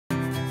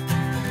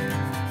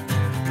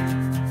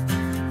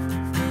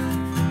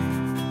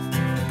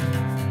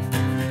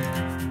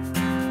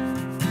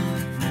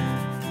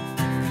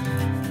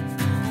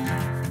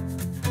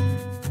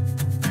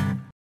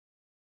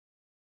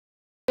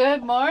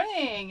Good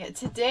morning.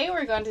 Today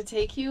we're going to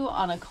take you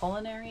on a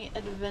culinary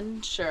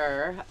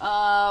adventure.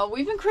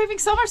 We've been craving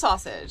summer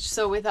sausage,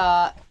 so we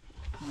thought,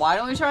 why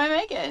don't we try and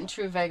make it in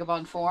true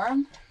vagabond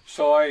form?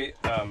 So I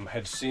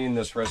had seen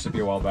this recipe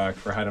a while back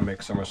for how to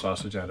make summer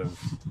sausage out of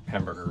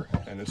hamburger,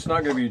 and it's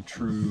not going to be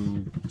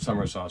true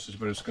summer sausage,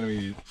 but it's going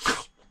to be...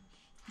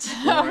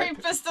 Our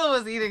pistol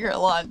was eating her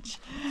lunch.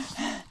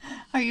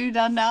 Are you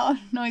done now,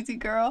 noisy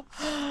girl?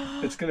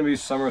 It's going to be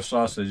summer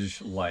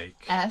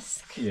sausage-like.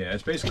 Esque. Yeah,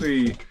 it's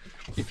basically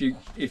if you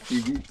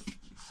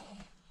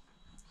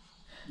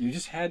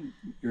just had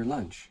your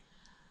lunch,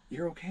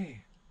 you're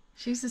okay.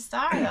 She's a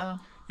star though.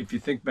 If you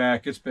think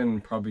back, it's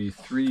been probably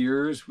 3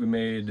 years. We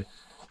made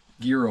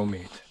gyro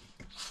meat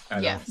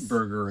out of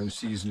burger and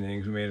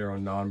seasonings. We made our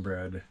own naan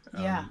bread.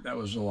 That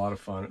was a lot of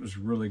fun. It was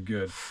really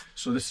good.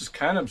 So this is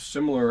kind of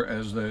similar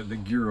as the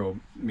gyro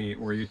meat,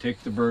 where you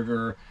take the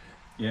burger,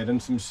 you add in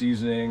some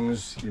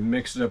seasonings, you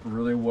mix it up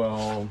really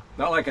well.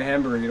 Not like a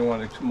hamburger, you don't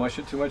want to mush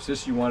it too much.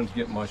 This, you want it to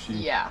get mushy.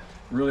 Yeah.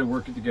 Really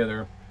work it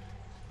together.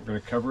 We're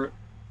going to cover it,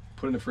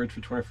 put it in the fridge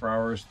for 24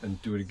 hours, then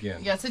do it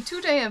again. Yeah, it's a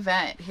 2-day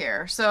event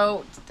here.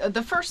 So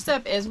the first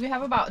step is we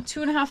have about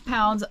 2.5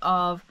 pounds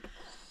of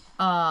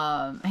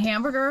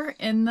hamburger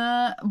in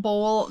the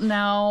bowl.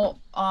 Now,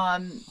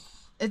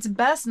 it's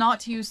best not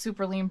to use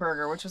super lean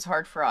burger, which was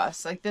hard for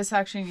us. Like, this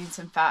actually needs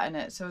some fat in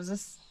it. So is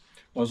this...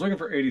 Well, I was looking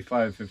for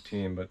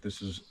 85-15, but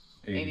this is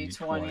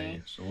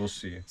 80-20, so we'll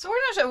see. So we're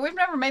not sure. We've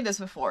never made this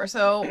before,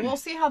 so we'll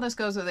see how this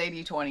goes with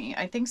 80-20.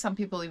 I think some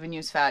people even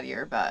use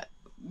fattier, but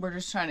we're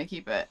just trying to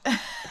keep it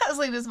as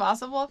lean as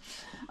possible,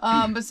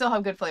 but still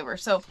have good flavor.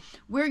 So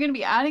we're going to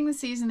be adding the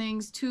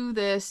seasonings to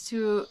this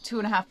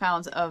 2.5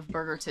 pounds of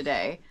burger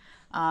today.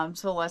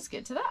 So let's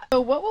get to that.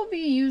 So what we'll be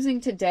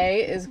using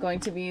today is going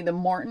to be the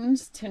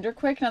Morton's Tender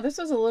Quick. Now this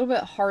was a little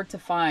bit hard to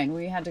find.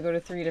 We had to go to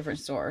 3 different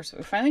stores. So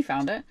we finally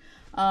found it.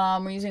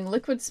 We're using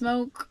liquid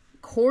smoke,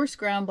 coarse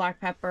ground black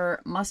pepper,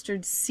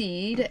 mustard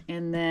seed,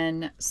 and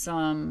then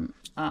some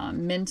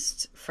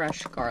minced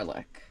fresh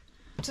garlic.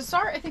 To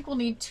start, I think we'll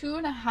need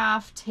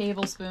 2.5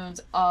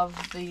 tablespoons of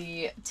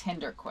the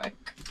Tender Quick.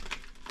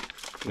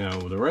 Now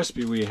the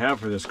recipe we have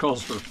for this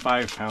calls for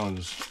 5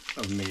 pounds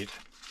of meat,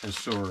 and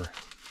so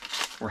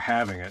we're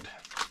having it.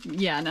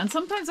 Yeah, and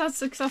sometimes that's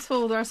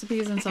successful with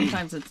recipes and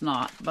sometimes it's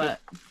not, but...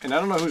 And I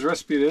don't know whose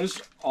recipe it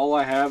is. All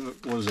I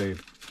have was a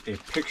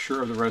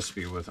picture of the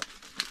recipe with...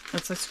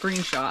 That's a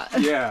screenshot.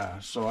 Yeah,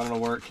 so I don't know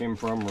where it came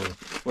from or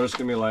what it's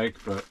going to be like,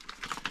 but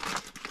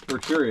we're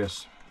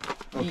curious.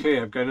 Okay,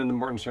 I've got it in the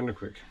Morton's Tender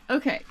Quick.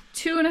 Okay,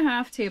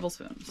 2.5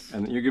 tablespoons.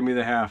 And you give me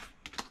the half.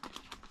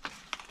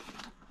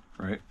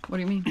 Right? What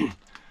do you mean?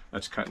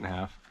 That's cut in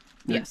half.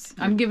 Yes,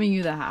 I'm giving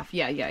you the half.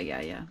 Yeah.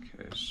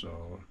 Okay,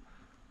 so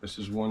this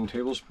is 1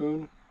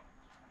 tablespoon.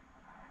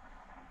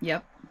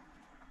 Yep.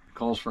 It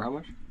calls for how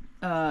much?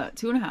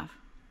 2.5.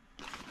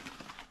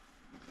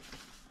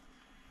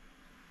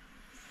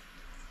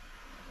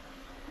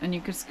 And you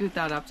could scoot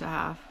that up to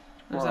half.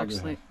 There's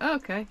actually...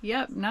 Okay,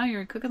 yep, now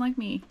you're cooking like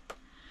me.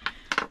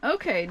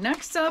 Okay,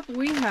 next up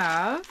we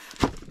have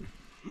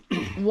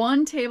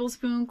 1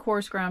 tablespoon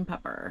coarse ground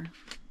pepper.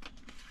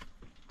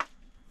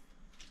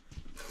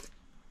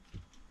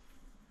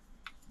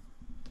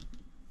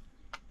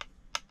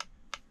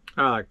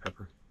 I like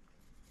pepper.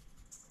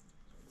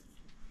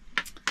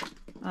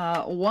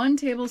 1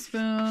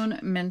 tablespoon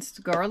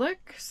minced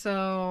garlic.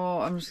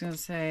 So I'm just going to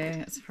say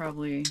it's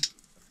probably...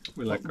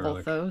 We like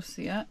garlic. Both those,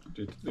 yeah.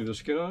 Do the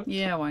skin on it?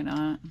 Yeah, why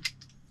not?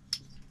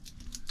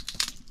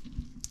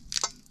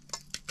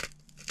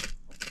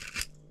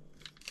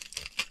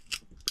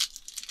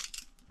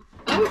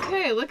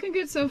 Okay, looking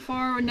good so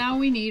far. Now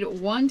we need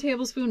 1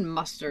 tablespoon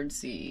mustard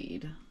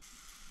seed.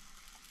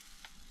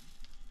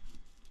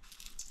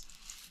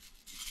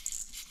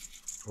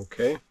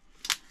 Okay.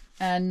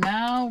 And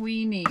now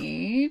we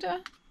need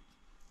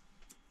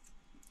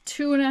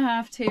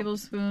 2.5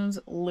 tablespoons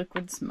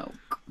liquid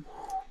smoke.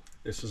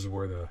 This is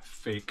where the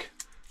fake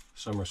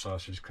summer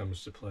sausage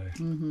comes to play.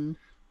 Mm-hmm.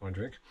 Want a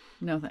drink?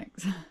 No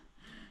thanks.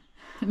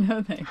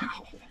 No thanks.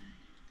 Wow.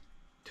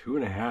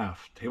 2.5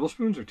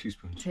 tablespoons or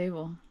teaspoons?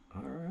 Table.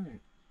 All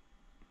right.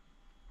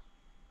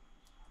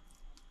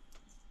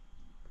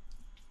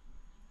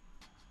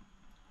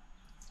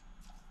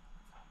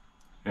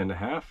 And a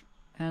half?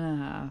 And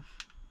a half.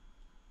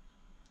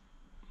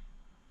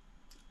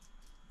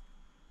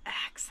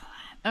 Excellent.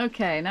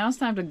 Okay, now it's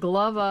time to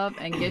glove up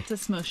and get to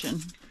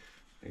smushing.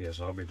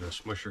 Yes, I'll be the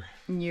smusher.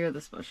 You're the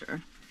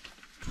smusher.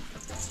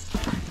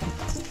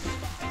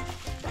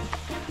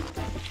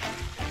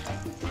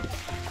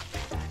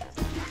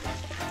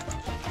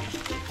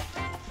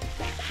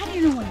 How do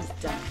you know when it's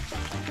done?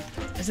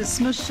 Is it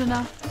smushed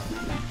enough?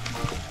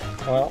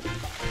 Well,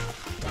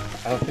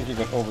 I don't think you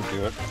can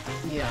overdo it.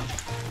 Yeah.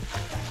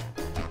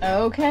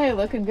 Okay,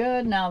 looking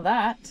good. Now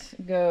that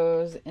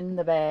goes in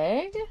the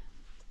bag.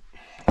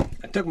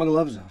 I took my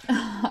gloves off.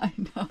 I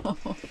know.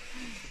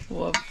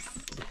 Whoops.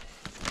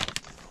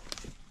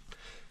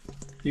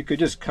 You could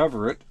just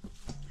cover it,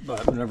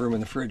 but we don't have room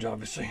in the fridge,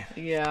 obviously.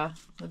 Yeah,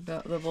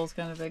 the bowl's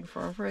kind of big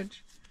for our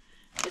fridge.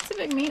 It's a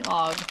big meat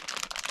log.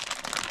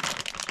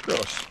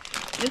 Gross.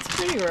 It's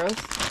pretty gross.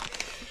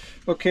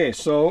 Okay,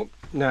 so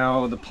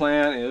now the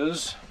plan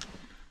is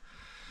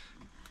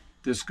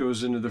this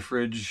goes into the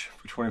fridge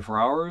for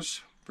 24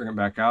 hours, bring it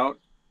back out.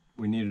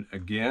 We need it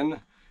again.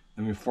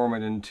 Then we form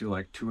it into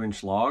like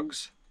 2-inch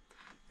logs.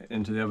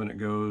 Into the oven it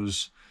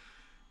goes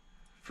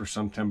for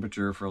some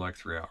temperature for like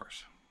 3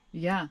 hours.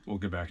 Yeah. We'll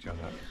get back to you on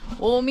that.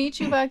 We'll meet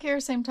you back here,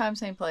 same time,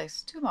 same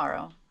place,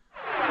 tomorrow.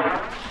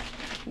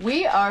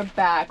 We are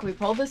back. We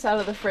pulled this out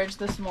of the fridge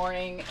this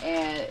morning,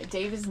 and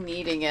Dave is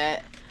kneading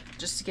it,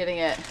 just getting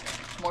it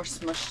more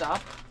smushed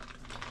up.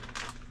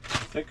 I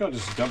think I'll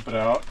just dump it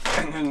out,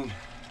 and then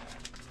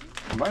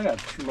I might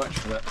have too much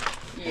for that.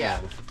 Yeah.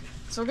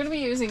 So we're going to be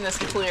using this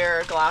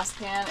clear glass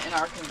pan in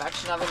our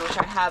convection oven, which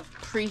I have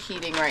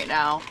preheating right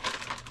now.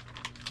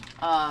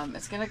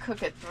 It's going to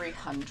cook at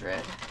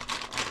 300.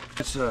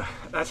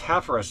 That's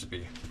half a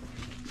recipe.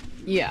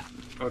 Yeah.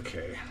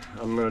 Okay,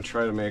 I'm going to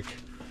try to make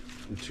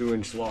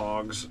 2-inch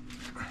logs.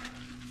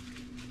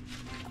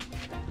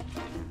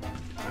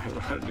 I don't know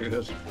how to do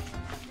this.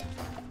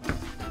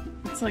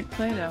 It's like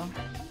Play-Doh.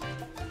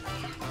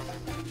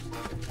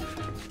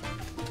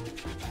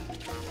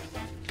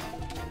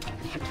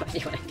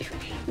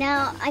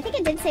 Now, I think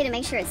it did say to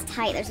make sure it's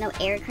tight. There's no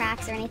air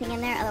cracks or anything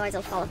in there, otherwise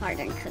it'll fall apart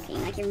during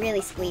cooking. Like, you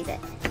really squeeze it.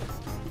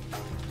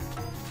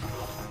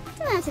 It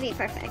doesn't have to be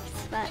perfect,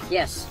 but...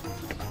 Yes,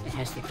 it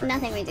has to be perfect.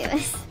 Nothing we do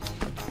is.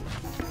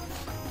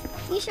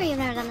 You sure you've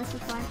never done this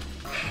before?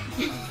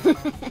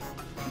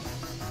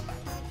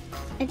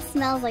 It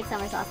smells like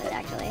summer sausage,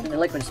 actually. The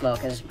liquid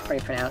smoke is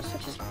pretty pronounced,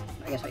 which is,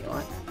 I guess, what you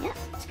want. Yeah.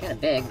 It's kind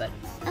of big, but...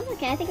 That's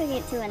okay. I think we can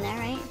get 2 in there,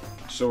 right?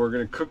 So we're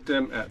going to cook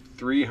them at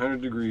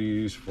 300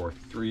 degrees for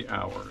 3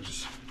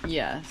 hours.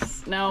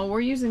 Yes. Now,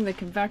 we're using the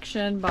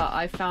convection, but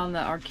I found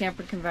that our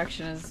camper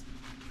convection is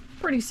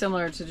pretty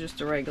similar to just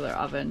a regular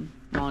oven,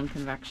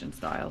 non-convection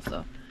style.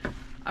 So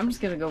I'm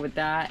just going to go with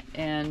that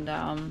and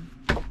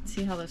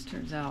see how this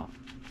turns out.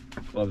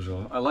 Gloves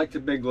on. I like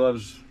the big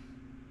gloves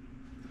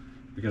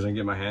because I can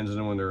get my hands in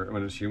them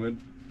when it's humid,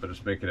 but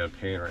it's making it a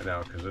pain right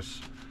now because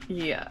it's...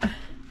 Yeah.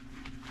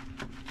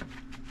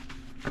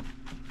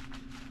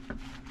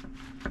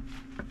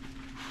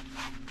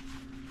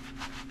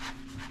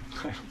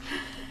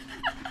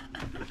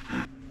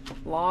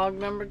 Log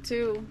number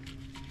 2.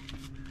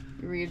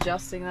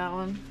 Readjusting that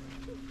one.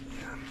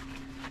 Yeah.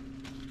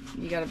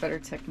 You got a better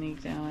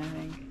technique now, I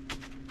think.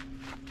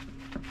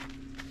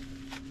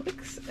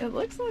 It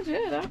looks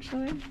legit,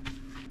 actually.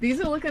 These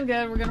are looking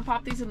good. We're gonna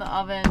pop these in the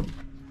oven,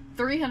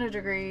 300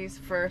 degrees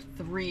for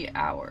 3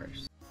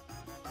 hours.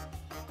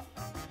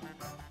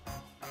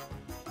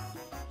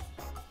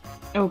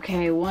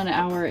 Okay, 1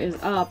 hour is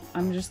up.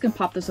 I'm just gonna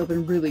pop this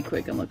open really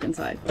quick and look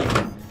inside.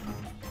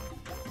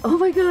 Oh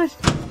my gosh,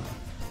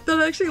 that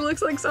actually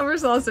looks like summer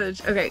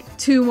sausage. Okay,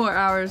 2 more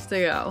hours to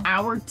go.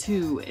 Hour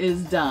 2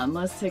 is done.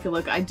 Let's take a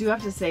look. I do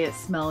have to say it's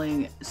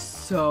smelling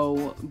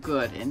so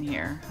good in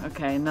here.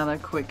 Okay, another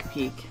quick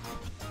peek.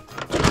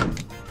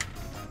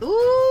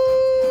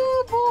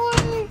 Ooh,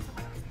 boy.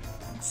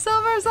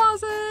 Summer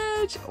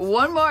sausage.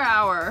 1 more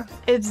hour.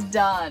 It's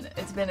done.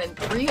 It's been in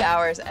 3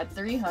 hours at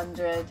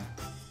 300.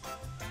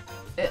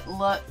 It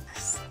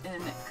looks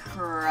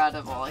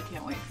incredible. I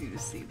can't wait for you to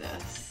see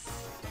this.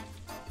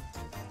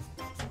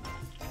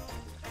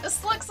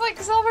 This looks like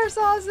summer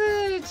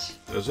sausage.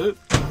 Does it?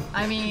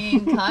 I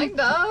mean, kind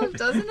of,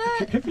 doesn't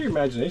it? If your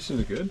imagination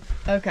is good.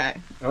 Okay.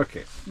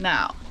 Okay.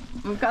 Now,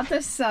 we've got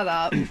this set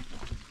up.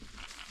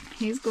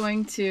 He's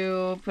going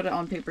to put it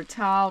on paper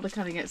towel to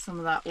kind of get some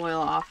of that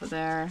oil off of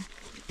there.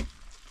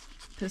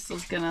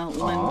 Pistol's gonna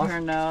lend her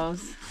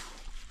nose.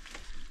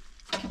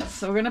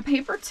 So we're gonna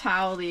paper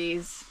towel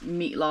these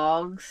meat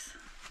logs.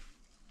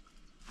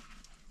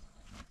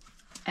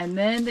 And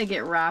then they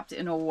get wrapped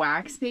in a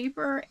wax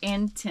paper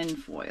and tin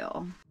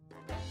foil.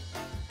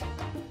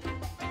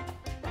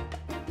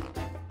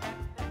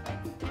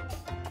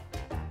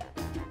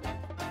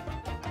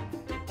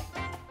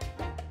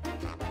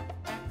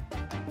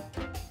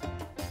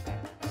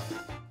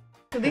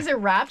 So these are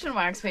wrapped in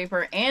wax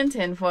paper and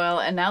tin foil,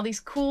 and now these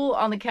cool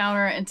on the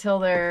counter until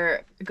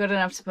they're good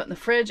enough to put in the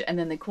fridge, and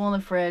then they cool in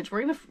the fridge.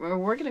 We're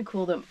gonna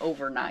cool them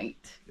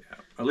overnight. Yeah,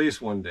 at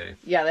least 1 day.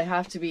 Yeah, they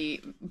have to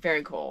be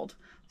very cold.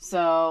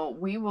 So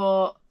we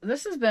will.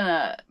 This has been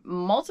a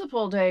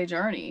multiple day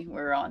journey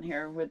we're on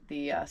here with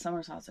the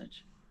summer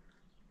sausage.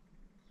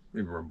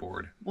 Maybe we're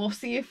bored. We'll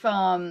see if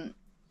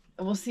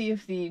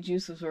the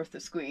juice was worth the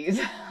squeeze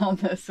on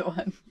this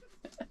one.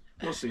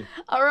 We'll see.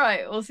 All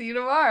right, we'll see you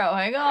tomorrow.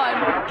 Hang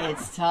on.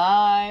 It's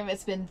time.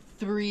 It's been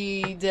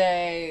 3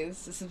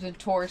 days. This has been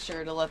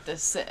torture to let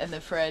this sit in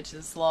the fridge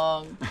this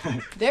long.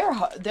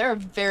 They're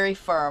very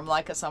firm,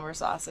 like a summer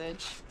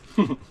sausage.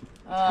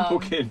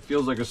 Okay, it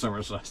feels like a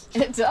summer sausage.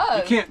 It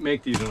does. You can't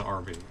make these in an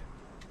RV.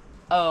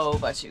 Oh,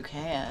 but you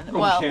can. Oh,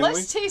 well, can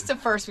let's taste it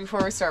first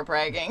before we start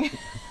bragging.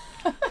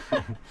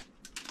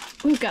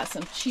 We've got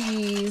some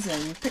cheese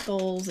and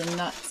pickles and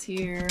nuts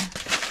here.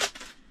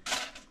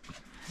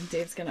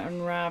 Dave's gonna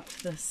unwrap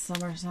the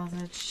summer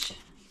sausage.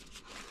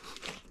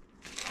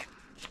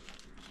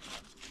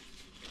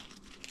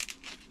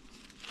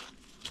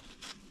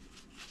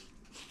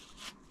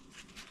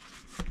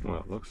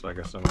 looks like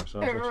a summer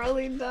sausage. It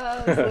really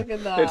does. Look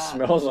at that. It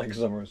smells like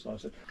summer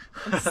sausage.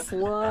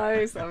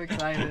 Slice. I'm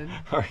excited.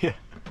 Are you?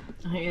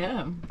 I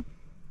am.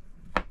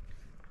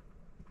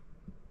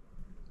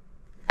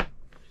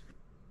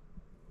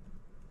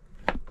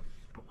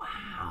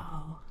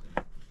 Wow.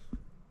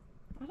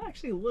 That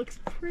actually looks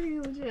pretty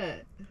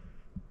legit.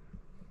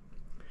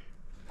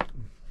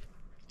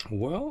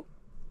 Well,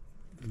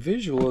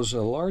 visual is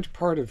a large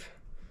part of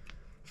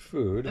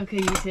food. Okay,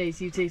 you taste.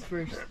 You taste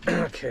first.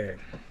 Okay.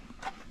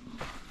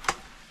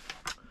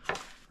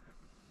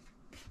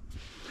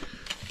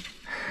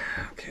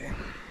 Okay.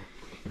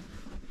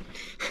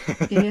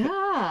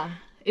 Yeah.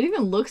 It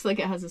even looks like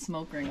it has a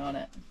smoke ring on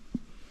it.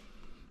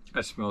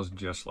 That smells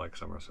just like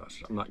summer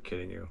sausage. I'm not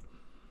kidding you.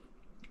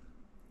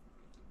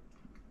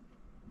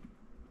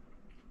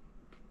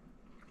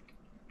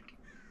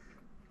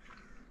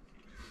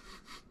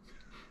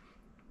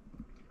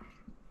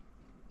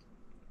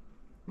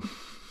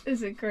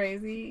 Is it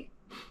crazy?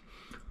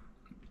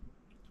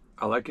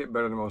 I like it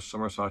better than most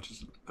summer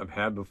sausages I've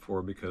had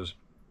before because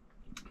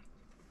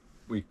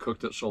we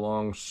cooked it so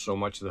long, so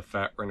much of the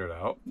fat rendered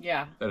out.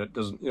 Yeah. That it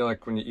doesn't, you know,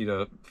 like when you eat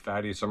a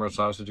fatty summer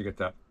sausage, you get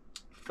that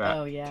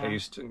fat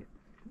taste and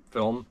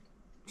film.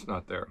 It's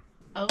not there.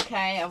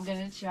 Okay, I'm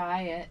gonna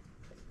try it.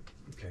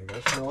 Okay, you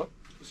guys smell it.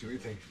 Let's see what you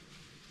think.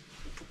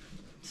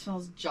 It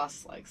smells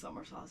just like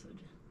summer sausage.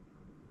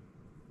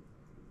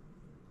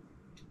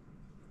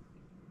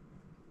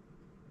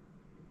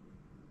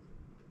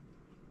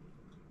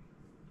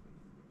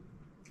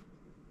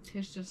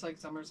 Tastes just like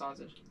summer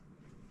sausage.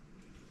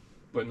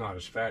 But not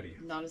as fatty.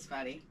 Not as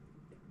fatty.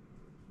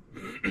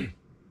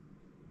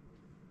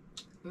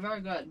 Very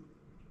good.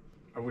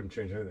 I wouldn't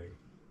change anything.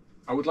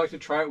 I would like to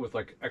try it with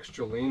like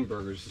extra lean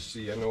burgers to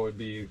see. I know it'd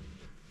be...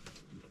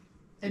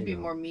 It'd be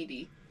more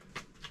meaty.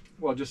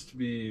 Well, just to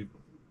be,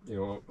 you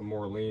know, a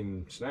more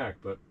lean snack,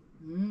 but...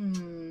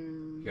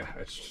 Yeah,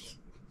 it's just...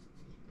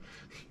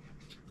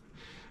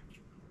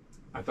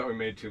 I thought we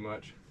made too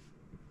much.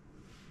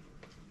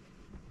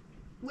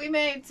 We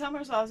made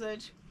summer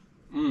sausage.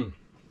 I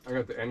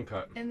got the end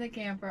cut. In the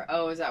camper.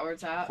 Oh, is that where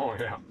it's at? Oh,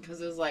 yeah. Because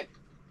it was like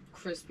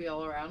crispy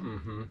all around.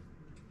 Mm-hmm.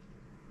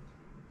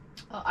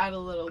 I'll add a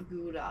little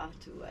Gouda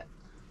to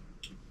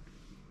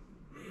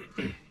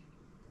it.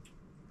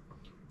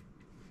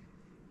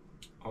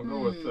 I'll go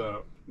with,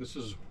 this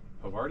is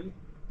Havarti?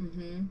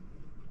 Mm-hmm.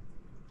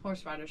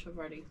 Horseradish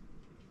Havarti.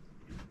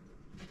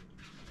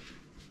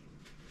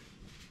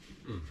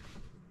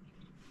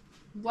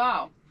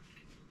 Wow.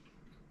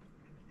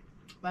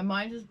 My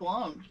mind is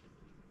blown.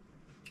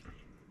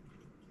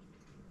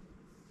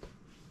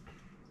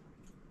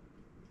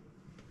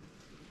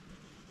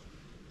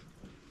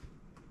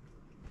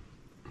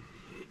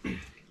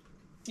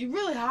 You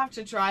really have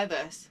to try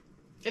this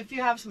if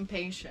you have some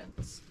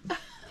patience.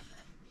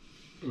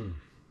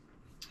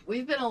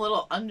 We've been a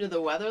little under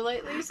the weather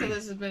lately, so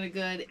this has been a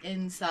good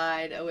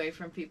inside away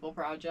from people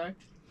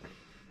project.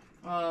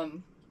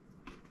 I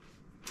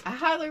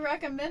highly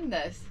recommend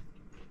this.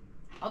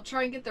 I'll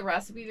try and get the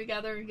recipe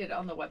together and get it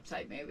on the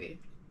website maybe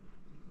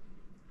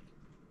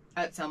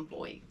at some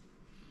point.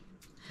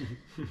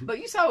 But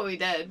you saw what we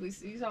did.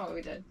 You saw what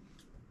we did.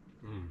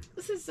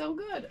 This is so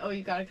good. Oh,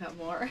 you gotta cut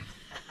more.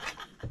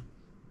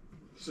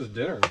 This is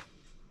dinner.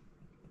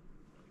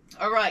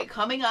 All right,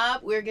 coming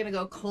up, we're gonna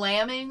go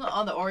clamming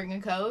on the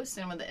Oregon coast,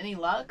 and with any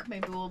luck,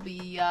 maybe we'll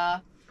be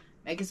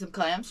making some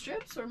clam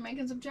strips or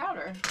making some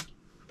chowder.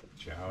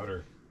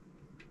 Chowder.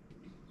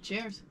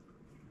 Cheers.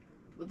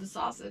 With the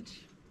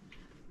sausage.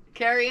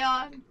 Carry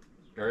on.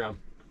 Carry on.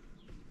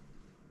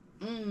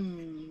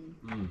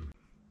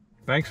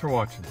 Thanks for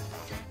watching.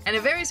 And a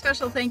very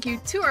special thank you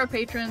to our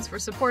patrons for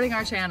supporting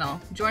our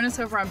channel. Join us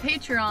over on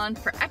Patreon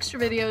for extra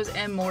videos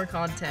and more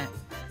content.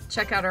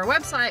 Check out our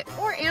website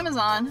or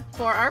Amazon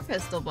for our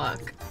pistol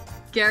book.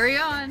 Carry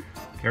on.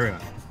 Carry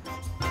on.